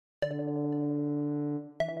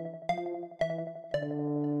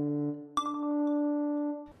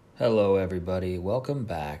Hello, everybody. Welcome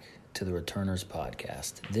back to the Returners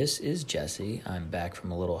podcast. This is Jesse. I'm back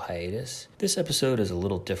from a little hiatus. This episode is a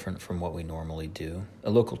little different from what we normally do.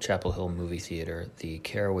 A local Chapel Hill movie theater, the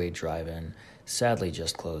Caraway Drive-In, sadly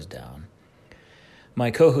just closed down.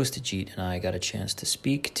 My co-host Ajit and I got a chance to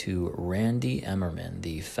speak to Randi Emerman,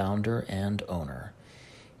 the founder and owner.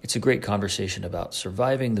 It's a great conversation about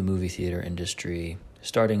surviving the movie theater industry,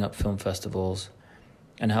 starting up film festivals,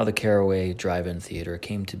 and how the Caraway Drive-In-Theater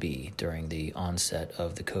came to be during the onset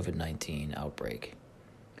of the COVID-19 outbreak.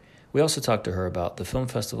 We also talked to her about the film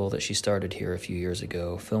festival that she started here a few years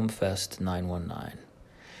ago, Film Fest 919.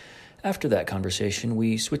 After that conversation,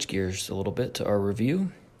 we switched gears a little bit to our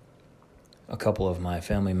review. A couple of my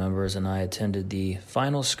family members and I attended the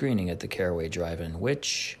final screening at the Caraway Drive-In,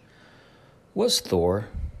 which was Thor,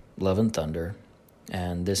 Love and Thunder,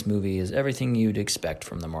 and this movie is everything you'd expect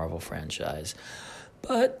from the Marvel franchise.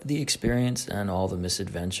 But the experience and all the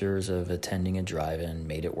misadventures of attending a drive-in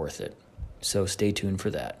made it worth it. So stay tuned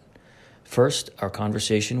for that. First, our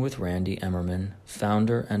conversation with Randi Emerman,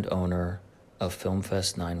 founder and owner of Film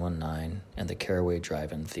Fest 919 and the Caraway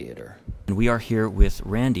Drive-In-Theater. And we are here with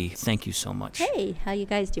Randi. Thank you so much. Hey, how you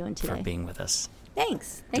guys doing today? For being with us.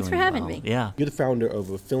 Thanks for having me. Yeah. You're the founder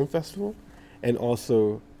of a film festival and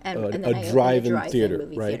also And a drive-in theater,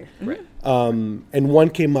 movie right? theater. Mm-hmm. Right. And one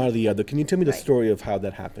came out of the other. Can you tell me the Right. story of how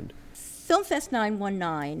that happened? Film Fest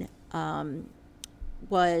 919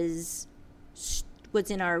 was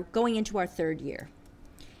in our going into our third year,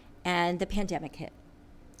 and the pandemic hit,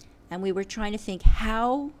 and we were trying to think,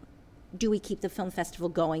 how do we keep the film festival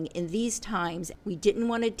going in these times? We didn't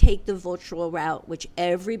want to take the virtual route, which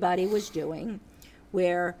everybody was doing,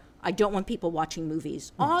 where I don't want people watching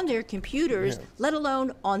movies on their computers, let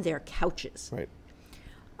alone on their couches. Right.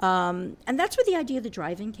 And that's where the idea of the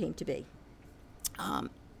drive-in came to be.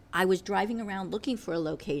 I was driving around looking for a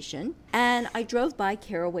location, and I drove by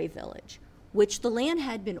Caraway Village, which the land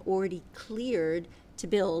had been already cleared to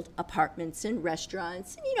build apartments and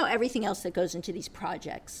restaurants, and, everything else that goes into these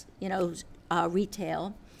projects,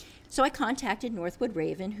 retail. So I contacted Northwood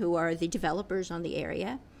Raven, who are the developers on the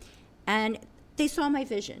area, and they saw my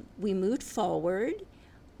vision. We moved forward.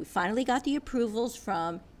 We finally got the approvals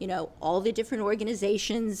from, all the different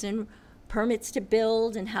organizations and permits to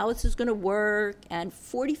build and how this is going to work. And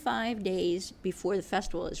 45 days before the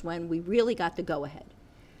festival is when we really got the go-ahead.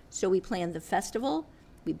 So we planned the festival.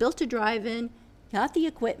 We built a drive-in, got the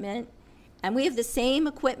equipment, and we have the same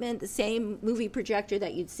equipment, the same movie projector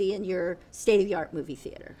that you'd see in your state-of-the-art movie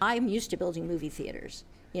theater. I'm used to building movie theaters.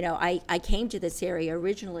 I came to this area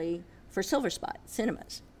originally for Silver Spot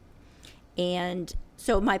Cinemas. And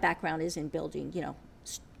so my background is in building,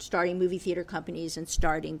 starting movie theater companies and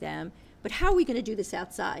starting them. But how are we going to do this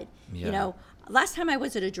outside? Yeah. Last time I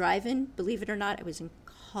was at a drive-in, believe it or not, I was in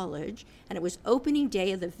college, and it was opening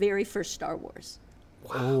day of the very first Star Wars.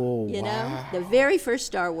 Wow. Wow. The very first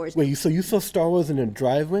Star Wars. Wait, so you saw Star Wars in a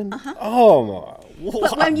drive-in? Uh-huh. Oh, my.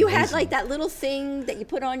 But when you had like that little thing that you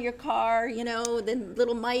put on your car, the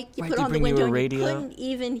little mic you put on the window, and you couldn't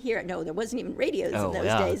even hear it. No, there wasn't even radios in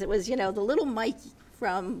those days. It was, the little mic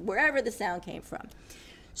from wherever the sound came from.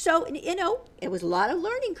 So, it was a lot of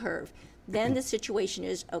learning curve. Then the situation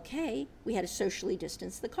is, okay, we had to socially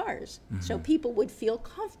distance the cars. Mm-hmm. So people would feel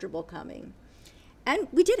comfortable coming. And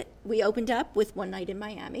we did it. We opened up with one night in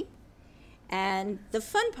Miami. And the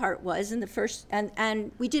fun part was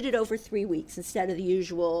and we did it over 3 weeks instead of the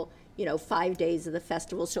usual, 5 days of the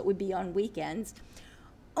festival. So it would be on weekends.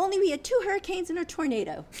 Only we had 2 hurricanes and a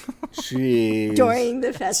tornado. Jeez. During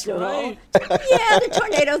the festival. Right. Yeah, the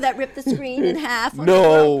tornado that ripped the screen in half on the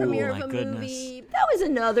world premiere of a movie. That was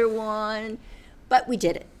another one. But we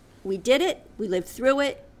did it. We did it. We lived through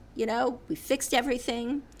it. We fixed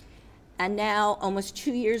everything. And now, almost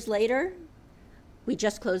 2 years later, we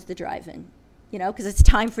just closed the drive-in, because it's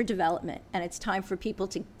time for development, and it's time for people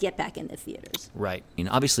to get back in the theaters. Right.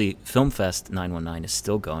 Obviously, Film Fest 919 is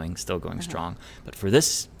still going strong. But for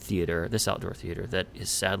this theater, this outdoor theater that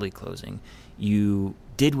is sadly closing, you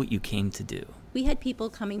did what you came to do. We had people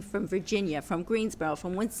coming from Virginia, from Greensboro,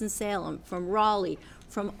 from Winston-Salem, from Raleigh,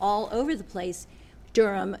 from all over the place,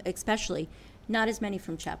 Durham especially, not as many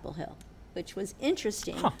from Chapel Hill, which was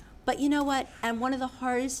interesting. Huh. But you know what? And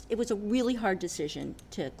it was a really hard decision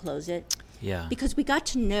to close it. Yeah. Because we got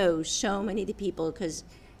to know so many of the people, because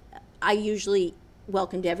I usually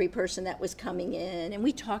welcomed every person that was coming in, and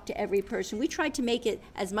we talked to every person. We tried to make it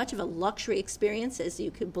as much of a luxury experience as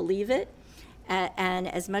you could believe it, and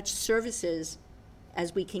as much services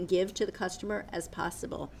as we can give to the customer as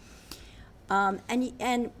possible.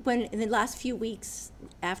 And when in the last few weeks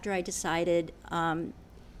after I decided, and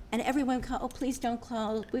everyone, oh, please don't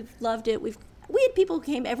close. We've loved it. We had people who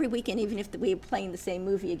came every weekend, even if we were playing the same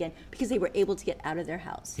movie again, because they were able to get out of their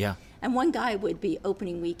house. Yeah. And one guy would be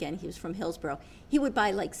opening weekend. He was from Hillsborough. He would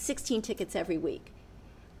buy like 16 tickets every week.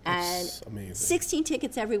 That's And amazing. 16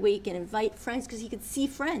 tickets every week, and invite friends because he could see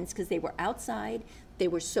friends because they were outside. They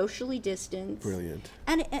were socially distanced. Brilliant.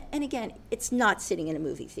 And again, it's not sitting in a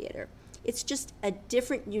movie theater. It's just a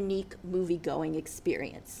different, unique movie-going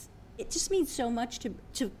experience. It just means so much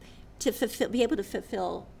to fulfill, be able to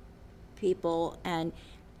fulfill people and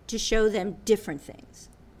to show them different things,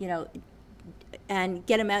 and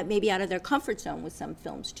get them maybe out of their comfort zone with some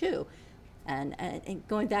films too. And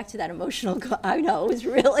going back to that emotional, I know it was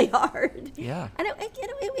really hard. Yeah. And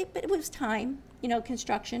it was time,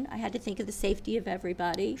 construction. I had to think of the safety of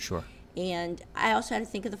everybody. Sure. And I also had to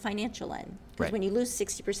think of the financial end. Because Right. when you lose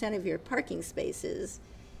 60% of your parking spaces,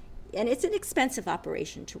 and it's an expensive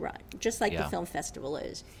operation to run, just like the Yeah. film festival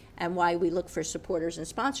is, and why we look for supporters and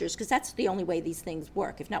sponsors, because that's the only way these things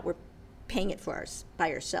work. If not, we're paying it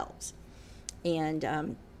by ourselves.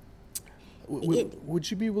 And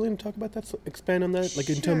Would you be willing to talk about that, expand on that? Like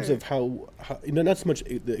in terms Sure. of how not so much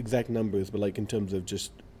the exact numbers, but like in terms of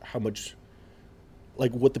just how much,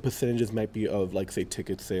 like what the percentages might be of, like, say,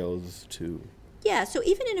 ticket sales to... yeah, so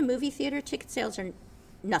even in a movie theater, ticket sales are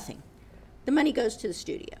nothing. The money goes to the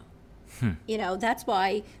studio. That's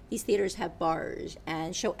why these theaters have bars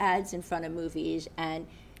and show ads in front of movies and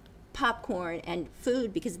popcorn and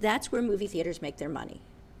food, because that's where movie theaters make their money.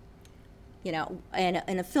 And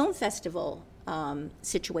in a film festival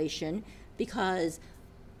situation, because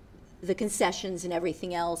the concessions and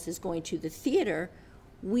everything else is going to the theater,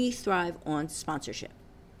 we thrive on sponsorship.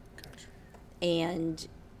 Gotcha. And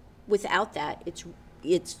without that,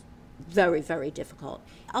 it's very, very difficult.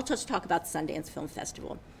 I'll just talk about Sundance Film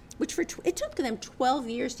Festival, which it took them 12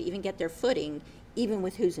 years to even get their footing, even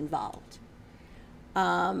with who's involved.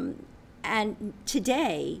 And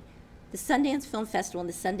today, the Sundance Film Festival and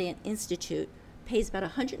the Sundance Institute pays about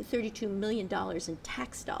 $132 million in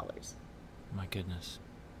tax dollars. My goodness.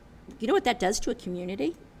 You know what that does to a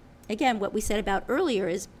community? Again, what we said about earlier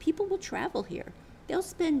is people will travel here. They'll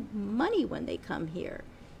spend money when they come here.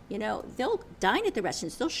 They'll dine at the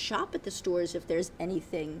restaurants. They'll shop at the stores if there's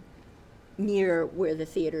anything near where the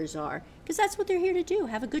theaters are, because that's what they're here to do,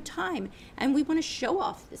 have a good time. And we want to show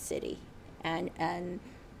off the city. And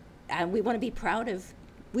we want to be proud of...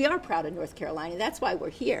 We are proud of North Carolina. That's why we're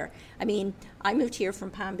here. I mean, I moved here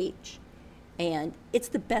from Palm Beach, and it's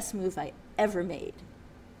the best move I ever made.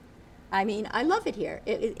 I mean, I love it here.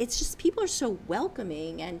 It's just, people are so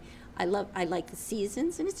welcoming, and I like the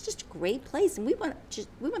seasons, and it's just a great place. And we want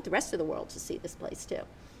the rest of the world to see this place too.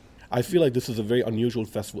 I feel like this is a very unusual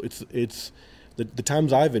festival. It's the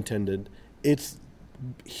times I've attended, it's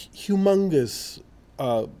humongous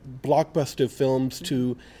blockbuster films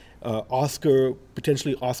to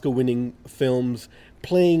potentially Oscar-winning films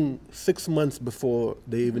playing 6 months before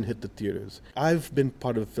they even hit the theaters. I've been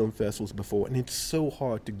part of film festivals before, and it's so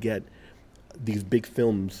hard to get these big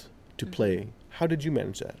films to play. How did you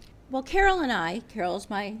manage that? Well, Carol's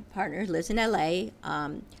my partner, lives in L.A.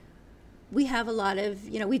 We have a lot of,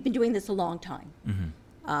 we've been doing this a long time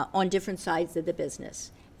on different sides of the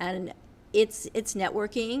business. And it's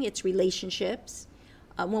networking, it's relationships.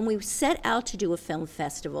 When we set out to do a film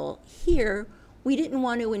festival here, we didn't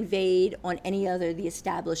want to invade on any other the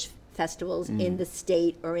established festivals in the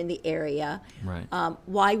state or in the area. Right.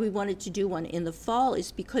 Why we wanted to do one in the fall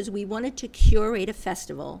is because we wanted to curate a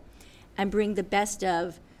festival and bring the best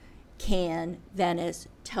of Cannes, Venice,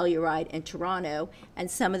 Telluride, and Toronto, and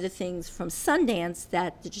some of the things from Sundance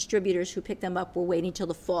that the distributors who picked them up were waiting till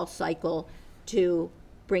the fall cycle to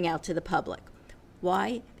bring out to the public.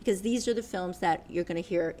 Why? Because these are the films that you're going to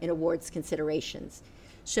hear in awards considerations.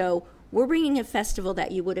 So we're bringing a festival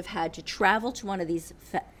that you would have had to travel to one of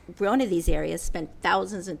these areas, spend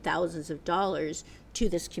thousands and thousands of dollars to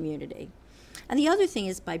this community. And the other thing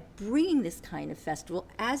is, by bringing this kind of festival,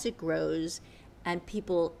 as it grows and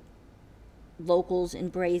locals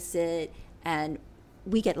embrace it, and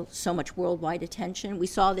we get so much worldwide attention. We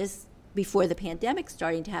saw this before the pandemic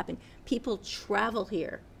starting to happen. People travel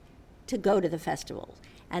here to go to the festivals,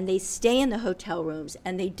 and they stay in the hotel rooms,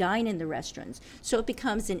 and they dine in the restaurants. So it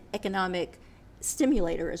becomes an economic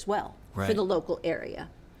stimulator as well for the local area.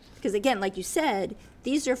 Because again, like you said,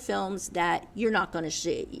 these are films that you're not going to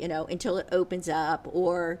see, until it opens up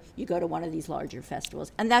or you go to one of these larger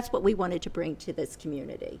festivals. And that's what we wanted to bring to this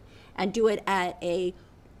community, and do it at a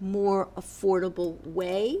more affordable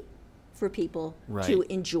way for people Right. to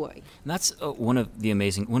enjoy. And that's one of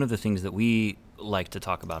the things that we like to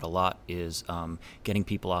talk about a lot is getting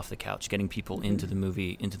people off the couch, getting people into the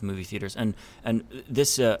movie theaters, and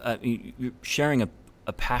this sharing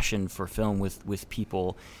a passion for film with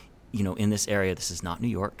people, in this area. This is not New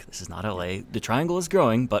York. This is not LA. The Triangle is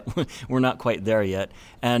growing, but we're not quite there yet.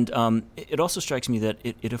 And it also strikes me that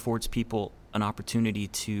it affords people an opportunity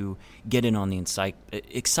to get in on the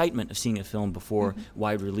excitement of seeing a film before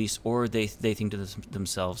wide release, or they think to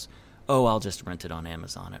themselves, "Oh, I'll just rent it on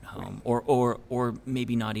Amazon at home," or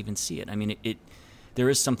maybe not even see it. I mean, there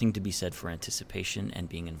is something to be said for anticipation and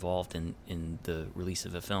being involved in the release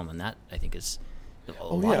of a film, and that I think is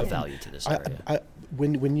a lot of value to this area.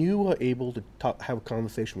 When you are able to have a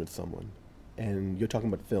conversation with someone, and you're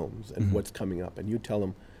talking about films and what's coming up, and you tell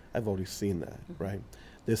them, "I've already seen that," right?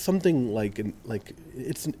 There's something like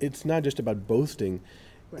it's not just about boasting,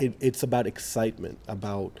 Right. it's about excitement,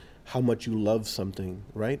 about how much you love something,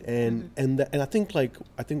 right? And I think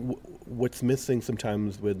what's missing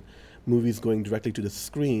sometimes with movies going directly to the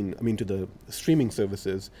screen, to the streaming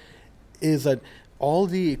services, is that all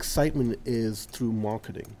the excitement is through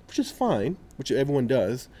marketing, which is fine, which everyone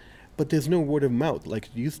does, but there's no word of mouth like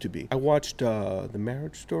it used to be. I watched The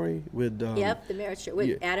Marriage Story with... The Marriage Story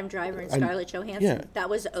with Adam Driver and Scarlett Johansson. Yeah. That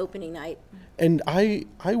was opening night. And I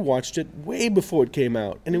watched it way before it came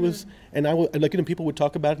out, and it was, and I would, people would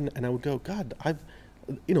talk about it, and I would go, God,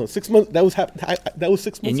 6 months, that was 6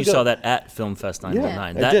 months ago. And you saw that at Film Fest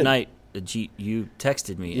 919. Yeah, That night, you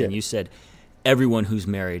texted me and you said, "Everyone who's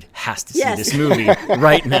married has to see Yes. this movie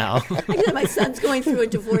right now." My son's going through a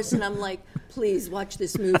divorce, and I'm like, please watch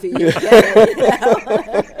this movie. You'll get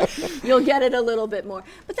it. You'll get it a little bit more.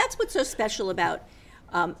 But that's what's so special about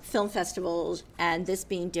film festivals and this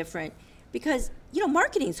being different, because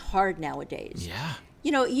marketing's hard nowadays. Yeah.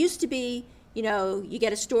 It used to be, you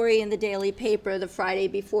get a story in the daily paper the Friday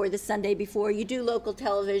before, the Sunday before. You do local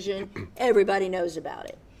television, everybody knows about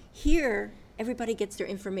it. Here, everybody gets their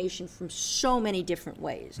information from so many different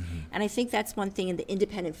ways. And I think that's one thing in the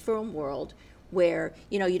independent film world where,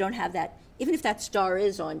 you don't have that. Even if that star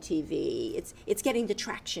is on TV, it's getting the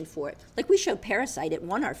traction for it. Like we showed Parasite, it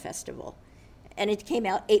won our festival. And it came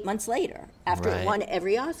out 8 months later after it won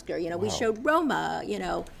every Oscar. We showed Roma,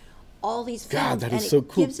 all these films. God, that and is so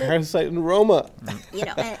cool. Parasite and Roma.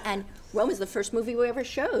 And Roma's the first movie we ever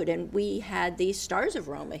showed, and we had the stars of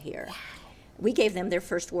Roma here. Wow. We gave them their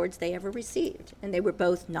first awards they ever received, and they were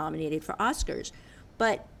both nominated for Oscars.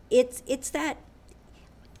 But it's that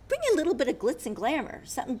bring a little bit of glitz and glamour,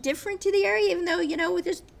 something different to the area, even though,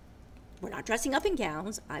 we're not dressing up in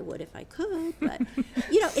gowns. I would if I could, but,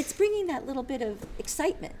 it's bringing that little bit of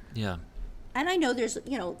excitement. Yeah. And I know there's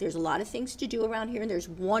a lot of things to do around here, and there's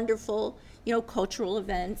wonderful, cultural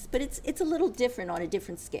events, but it's a little different on a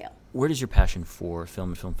different scale. Where does your passion for film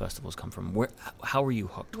and film festivals come from? How were you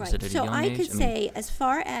hooked? Was it at a young age? So I could say, as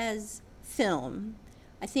far as film,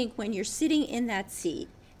 I think when you're sitting in that seat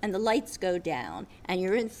and the lights go down and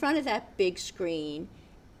you're in front of that big screen,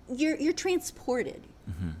 you're transported.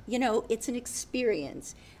 It's an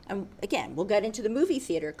experience. And again, we'll get into the movie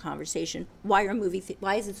theater conversation. Why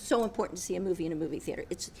is it so important to see a movie in a movie theater?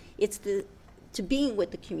 It's to being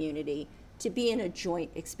with the community, to be in a joint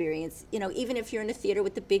experience. Even if you're in a theater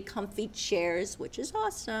with the big comfy chairs, which is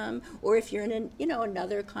awesome, or if you're in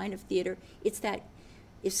another kind of theater, it's that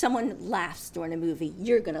if someone laughs during a movie,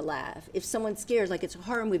 you're going to laugh. If someone's scared, like it's a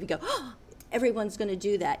horror movie, go, oh, everyone's going to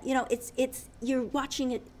do that. It's you're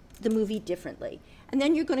watching the movie differently. And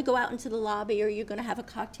then you're going to go out into the lobby, or you're going to have a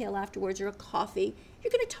cocktail afterwards or a coffee.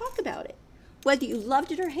 You're going to talk about it. Whether you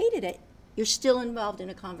loved it or hated it, you're still involved in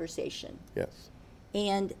a conversation. Yes.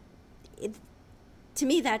 And to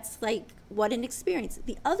me, that's like what an experience.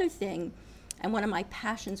 The other thing, and one of my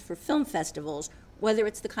passions for film festivals, whether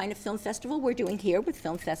it's the kind of film festival we're doing here with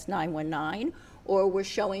Film Fest 919, or we're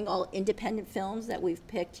showing all independent films that we've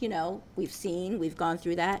picked, we've seen, we've gone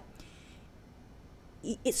through that.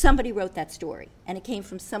 Somebody wrote that story, and it came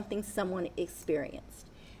from something someone experienced.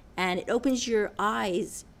 And it opens your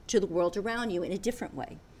eyes to the world around you in a different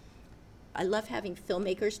way. I love having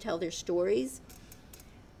filmmakers tell their stories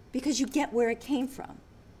because you get where it came from,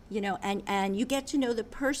 and you get to know the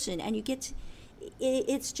person, and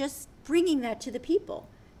it's just bringing that to the people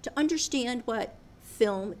to understand what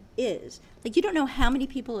film is. Like, you don't know how many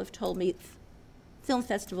people have told me,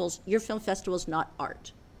 your film festival's not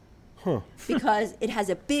art. Huh. Because it has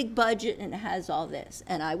a big budget and it has all this.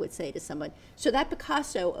 And I would say to someone, so that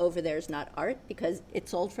Picasso over there is not art because it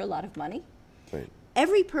sold for a lot of money? Right.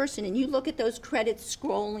 Every person, and you look at those credits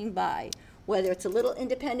scrolling by, whether it's a little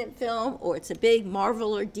independent film or it's a big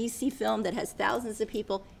Marvel or DC film that has thousands of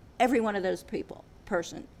people, every one of those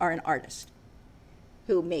person are an artist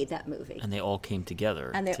who made that movie. And they all came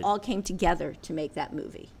together. And they all came together to make that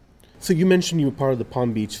movie. So you mentioned you were part of the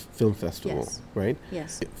Palm Beach Film Festival, Yes. right?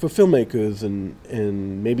 Yes. For filmmakers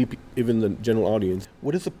and maybe even the general audience,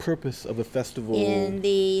 what is the purpose of a festival? In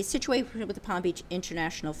the situation with the Palm Beach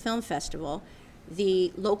International Film Festival,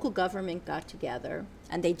 the local government got together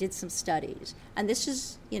and they did some studies. And this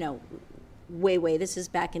is, this is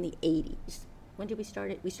back in the 80s. When did we start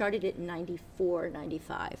it? We started it in 94,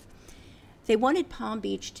 95. They wanted Palm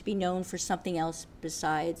Beach to be known for something else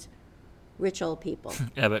besides rich old people.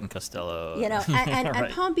 Abbott and Costello.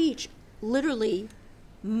 And Palm Beach, literally,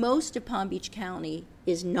 most of Palm Beach County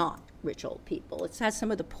is not rich old people. It has some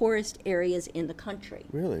of the poorest areas in the country.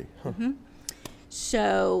 Really? Huh. Mm-hmm.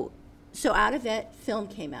 So out of it, film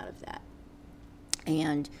came out of that.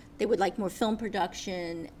 And they would like more film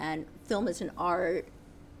production and film as an art,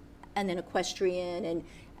 and then equestrian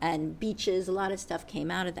and beaches. A lot of stuff came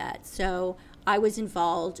out of that. So I was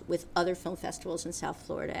involved with other film festivals in South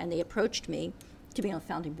Florida, and they approached me to be a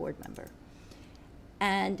founding board member.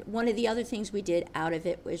 And one of the other things we did out of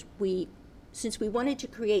it was since we wanted to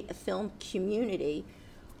create a film community,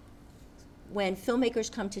 when filmmakers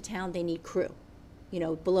come to town, they need crew,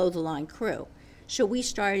 below the line crew. So we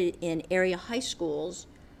started in area high schools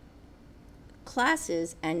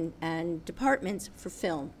classes and departments for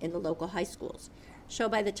film in the local high schools. So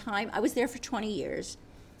by the time, I was there for 20 years,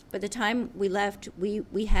 by the time we left,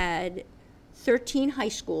 we had 13 high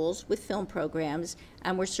schools with film programs,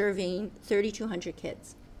 and we're serving 3,200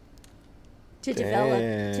 kids to develop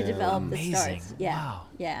the stars. Yeah, wow.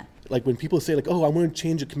 Yeah. Like when people say, like, "Oh, I want to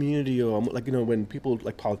change a community," or when people,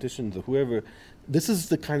 like politicians or whoever, this is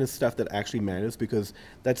the kind of stuff that actually matters, because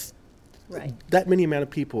that's Right. that many amount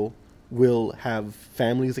of people will have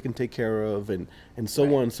families they can take care of, and so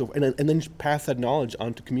Right. on and so forth, and then pass that knowledge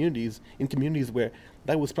on to communities where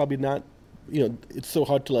that was probably not. It's so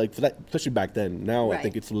hard to for that, especially back then. Now I Right.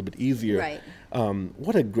 think it's a little bit easier. Right.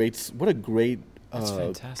 What a great. That's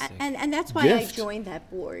fantastic. And that's why gift. I joined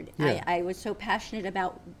that board. Yeah. I was so passionate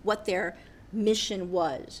about what their mission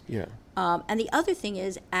was. Yeah. And the other thing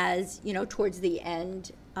is, as towards the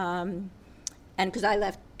end, and because I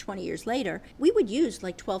left 20 years later, we would use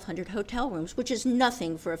like 1,200 hotel rooms, which is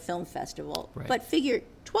nothing for a film festival. Right. But figure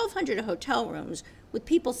 1,200 hotel rooms with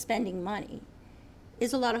people spending money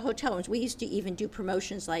is a lot of hotel rooms. We used to even do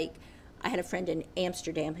promotions, like I had a friend in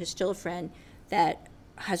Amsterdam who's still a friend that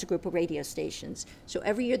has a group of radio stations. So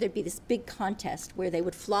every year there'd be this big contest where they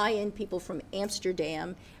would fly in people from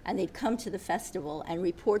Amsterdam and they'd come to the festival and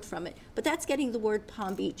report from it. But that's getting the word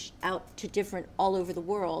Palm Beach out to different all over the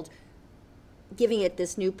world, giving it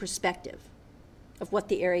this new perspective of what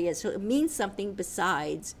the area is. So it means something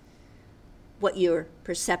besides what your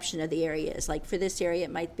perception of the area is. Like for this area,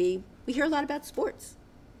 it might be, we hear a lot about sports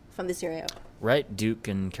from this area. Right, Duke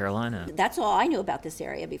and Carolina. That's all I knew about this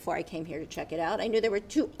area before I came here to check it out. I knew there were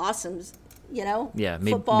two awesomes, Yeah,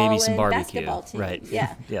 football maybe some and barbecue. basketball teams. Right.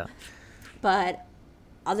 Yeah. Yeah. But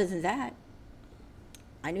other than that,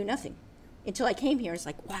 I knew nothing. Until I came here, it's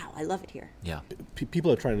like, wow, I love it here. Yeah.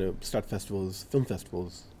 People are trying to start film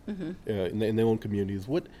festivals, in their own communities.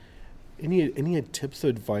 What, any tips or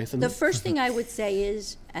advice? The first thing I would say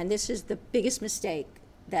is, and this is the biggest mistake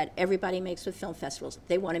that everybody makes with film festivals,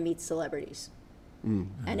 they want to meet celebrities.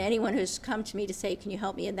 Mm-hmm. And anyone who's come to me to say, can you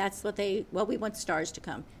help me? And that's what we want stars to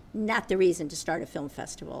come. Not the reason to start a film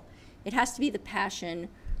festival. It has to be the passion.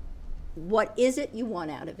 What is it you want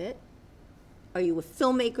out of it? Are you a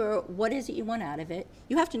filmmaker? What is it you want out of it?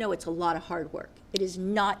 You have to know it's a lot of hard work. It is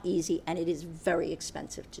not easy, and it is very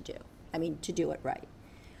expensive to do. To do it right.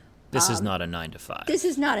 This is not a 9-to-5. This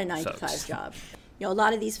is not a 9 to folks. 5 job. A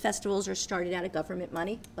lot of these festivals are started out of government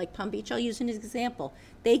money, like Palm Beach. I'll use an example.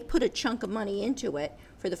 They put a chunk of money into it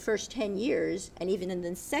for the first 10 years, and even in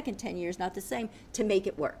the second 10 years, not the same, to make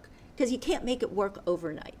it work. Because you can't make it work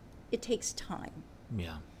overnight. It takes time.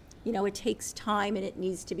 Yeah. It takes time, and it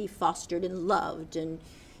needs to be fostered and loved and,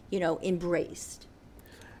 embraced.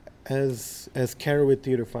 As Caraway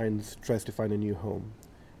Theater tries to find a new home,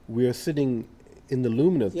 we are sitting in the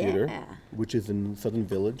Lumina Theater, which is in Southern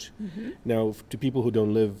Village. Mm-hmm. Now, to people who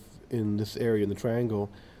don't live in this area, in the Triangle,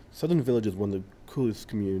 Southern Village is one of the coolest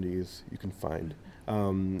communities you can find.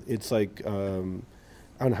 It's like, I don't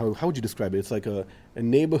know, how would you describe it? It's like a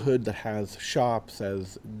neighborhood that has shops,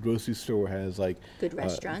 has grocery store, has like Good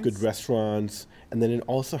restaurants. good restaurants, and then it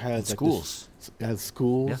also has like schools. It has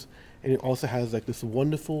schools, Yeah. and it also has like this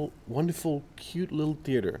wonderful, cute little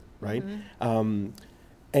theater, right? Mm-hmm.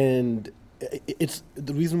 And it's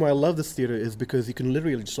the reason why I love this theater is because you can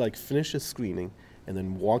literally just like finish a screening and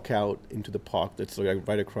then walk out into the park that's like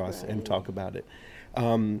right across and talk about it.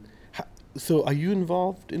 So are you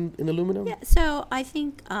involved in Aluminum? Yeah, so I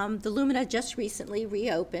think the Lumina just recently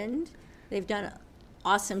reopened. They've done an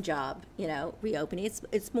awesome job, reopening.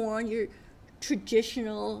 It's more on your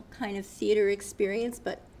traditional kind of theater experience,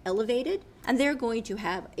 but elevated. And they're going to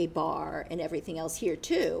have a bar and everything else here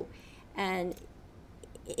too. And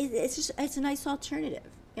it's a nice alternative.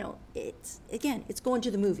 It's going to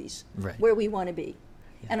the movies, right, where we want to be.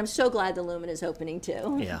 Yeah. And I'm so glad the Lumen is opening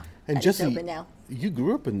too. Yeah. And it's Jesse, open now. You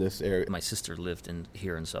grew up in this area. My sister lived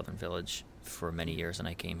here in Southern Village for many years, and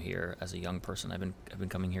I came here as a young person. I've been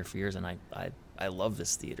coming here for years, and I love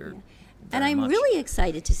this theater. Yeah. And I'm much. really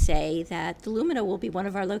excited to say that the Lumina will be one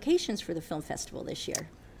of our locations for the film festival this year.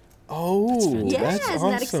 Oh, that's isn't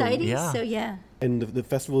awesome. that exciting? Yeah. So yeah. And the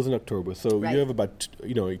festival is in October, so right. you have about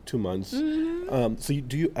 2 months. Mm-hmm. So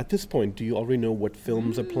do you at this point? Do you already know what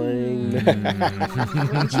films are playing?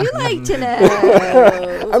 Would you like to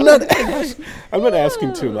know? I'm not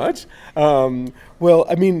asking too much. Well,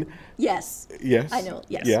 I mean. Yes. Yes. I know.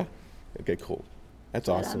 Yes. Yeah. Okay. Cool. That's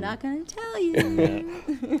but awesome. I'm not going to tell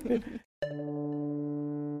you.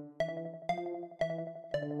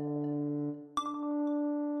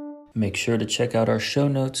 Make sure to check out our show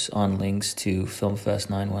notes on links to FilmFest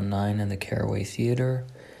 919 and the Caraway Theater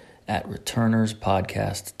at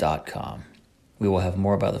returnerspodcast.com. We will have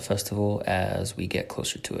more about the festival as we get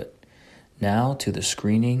closer to it. Now to the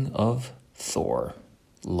screening of Thor,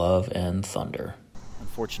 Love and Thunder.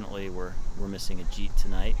 Unfortunately, we're missing a Jeet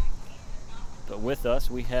tonight. But with us,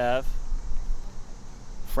 we have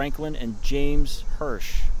Franklin and James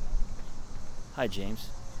Hirsch. Hi, James.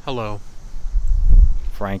 Hello.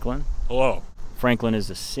 Franklin. Hello. Franklin is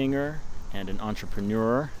a singer and an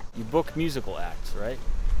entrepreneur. You book musical acts, right?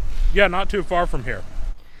 Yeah, not too far from here.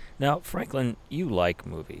 Now, Franklin, you like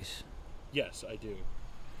movies. Yes, I do.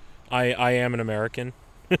 I am an American.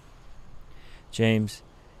 James,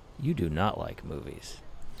 you do not like movies.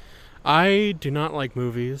 I do not like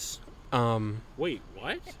movies. Wait,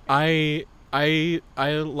 what? I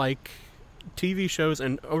like TV shows,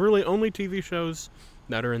 and really only TV shows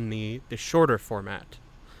that are in the shorter format.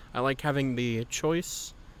 I like having the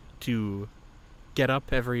choice to get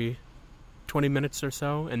up every 20 minutes or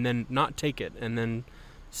so and then not take it and then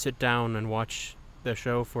sit down and watch the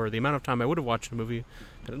show for the amount of time I would have watched a movie,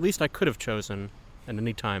 but at least I could have chosen at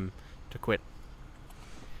any time to quit.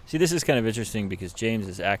 See, this is kind of interesting because James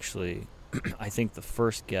is actually, I think, the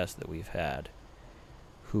first guest that we've had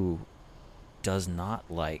who does not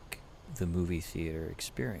like the movie theater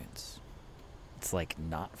experience. It's like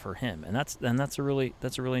not for him, and that's a really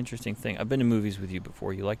interesting thing. I've been to movies with you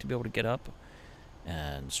before. You like to be able to get up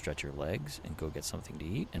and stretch your legs and go get something to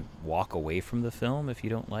eat and walk away from the film if you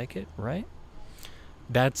don't like it, right?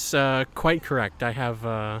 That's quite correct. I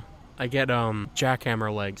get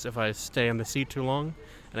jackhammer legs if I stay on the seat too long,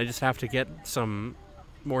 and I just have to get some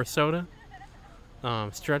more soda,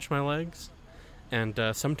 stretch my legs, and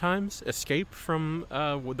sometimes escape from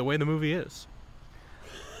the way the movie is.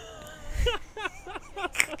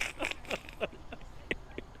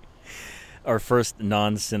 Our first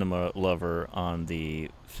non-cinema lover on the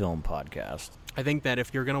film podcast. I think that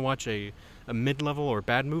if you're going to watch a mid-level or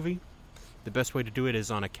bad movie, the best way to do it is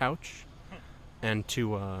on a couch and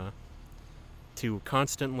to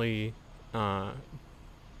constantly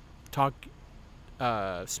talk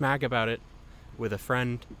smack about it with a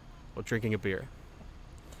friend while drinking a beer.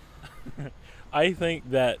 I think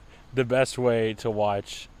that the best way to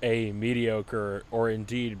watch a mediocre or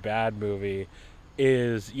indeed bad movie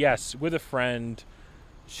is, yes, with a friend,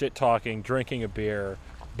 shit-talking, drinking a beer,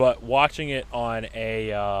 but watching it on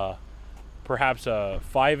a perhaps a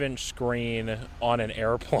 5-inch screen on an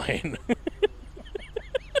airplane.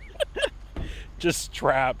 Just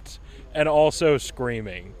strapped and also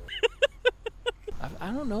screaming.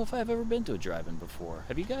 I don't know if I've ever been to a drive-in before.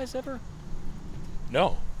 Have you guys ever?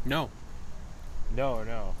 No. No.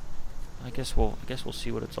 I guess we'll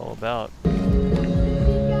see what it's all about.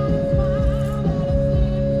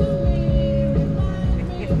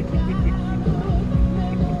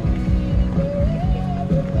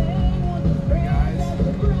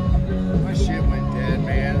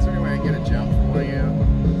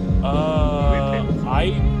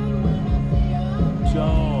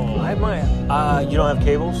 You don't have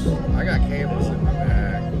cables? I got cables in my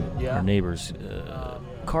bag. Yeah. Our neighbor's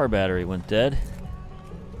car battery went dead,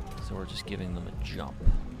 so we're just giving them a jump.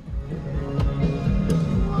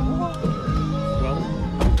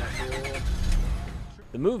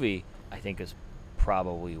 The movie, I think, is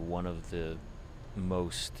probably one of the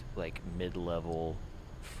most mid-level,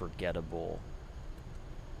 forgettable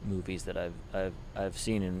movies that I've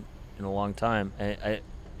seen in a long time. I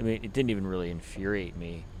mean, it didn't even really infuriate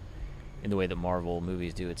me in the way that Marvel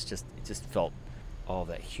movies do. It just felt all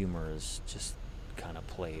that humor is just kind of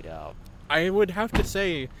played out. I would have to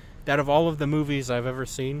say that of all of the movies I've ever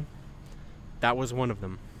seen, that was one of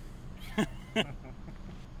them.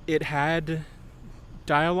 It had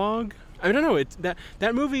dialogue. I don't know.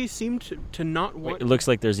 That movie seemed to not want. Wait, it looks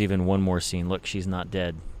like there's even one more scene. Look, she's not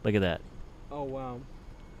dead. Look at that. Oh wow.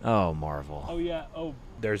 Oh, Marvel. Oh yeah. Oh.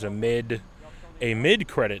 There's a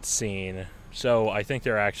mid-credit scene, so I think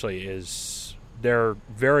there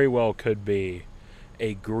very well could be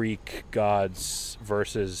a Greek gods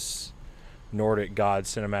versus Nordic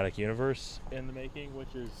gods cinematic universe in the making,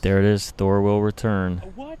 which is... There it is. Thor will return.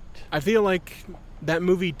 What? I feel like that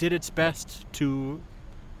movie did its best to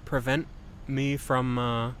prevent me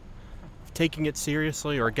from taking it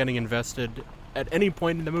seriously or getting invested at any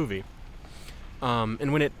point in the movie.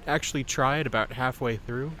 And when it actually tried about halfway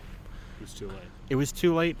through... It was too late. It was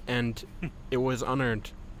too late, and it was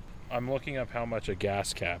unearned. I'm looking up how much a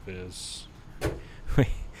gas cap is. We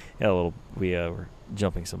were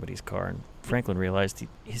jumping somebody's car, and Franklin realized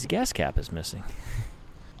his gas cap is missing.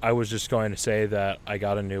 I was just going to say that I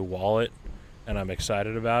got a new wallet, and I'm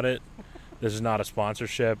excited about it. This is not a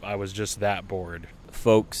sponsorship. I was just that bored.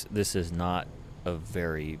 Folks, this is not a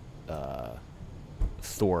very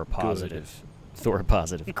Thor positive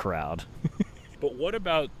crowd. But what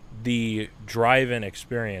about the drive-in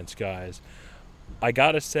experience, guys? I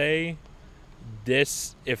gotta say,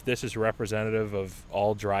 if this is representative of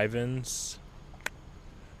all drive-ins,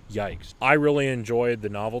 yikes. I really enjoyed the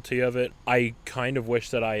novelty of it. I kind of wish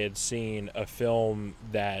that I had seen a film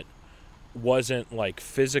that wasn't like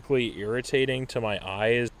physically irritating to my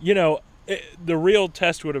eyes. You know, the real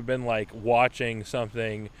test would have been like watching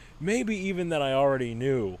something maybe even that I already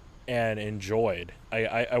knew and enjoyed.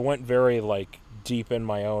 I went very like deep in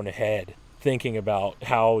my own head thinking about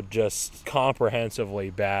how just comprehensively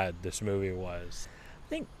bad this movie was. I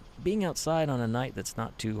think being outside on a night that's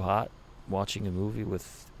not too hot, watching a movie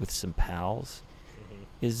with some pals,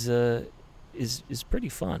 is pretty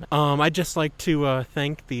fun. I'd just like to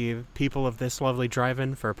thank the people of this lovely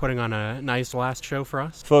drive-in for putting on a nice last show for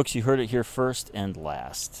us. Folks, you heard it here first and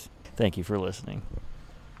last. Thank you for listening.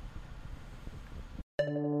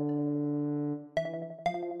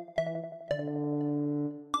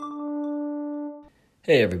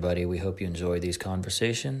 Hey everybody, we hope you enjoyed these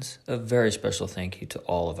conversations. A very special thank you to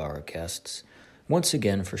all of our guests. Once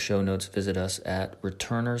again, for show notes, visit us at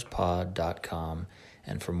returnerspod.com.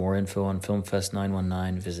 And for more info on FilmFest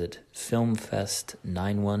 919, visit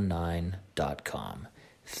filmfest919.com.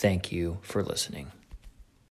 Thank you for listening.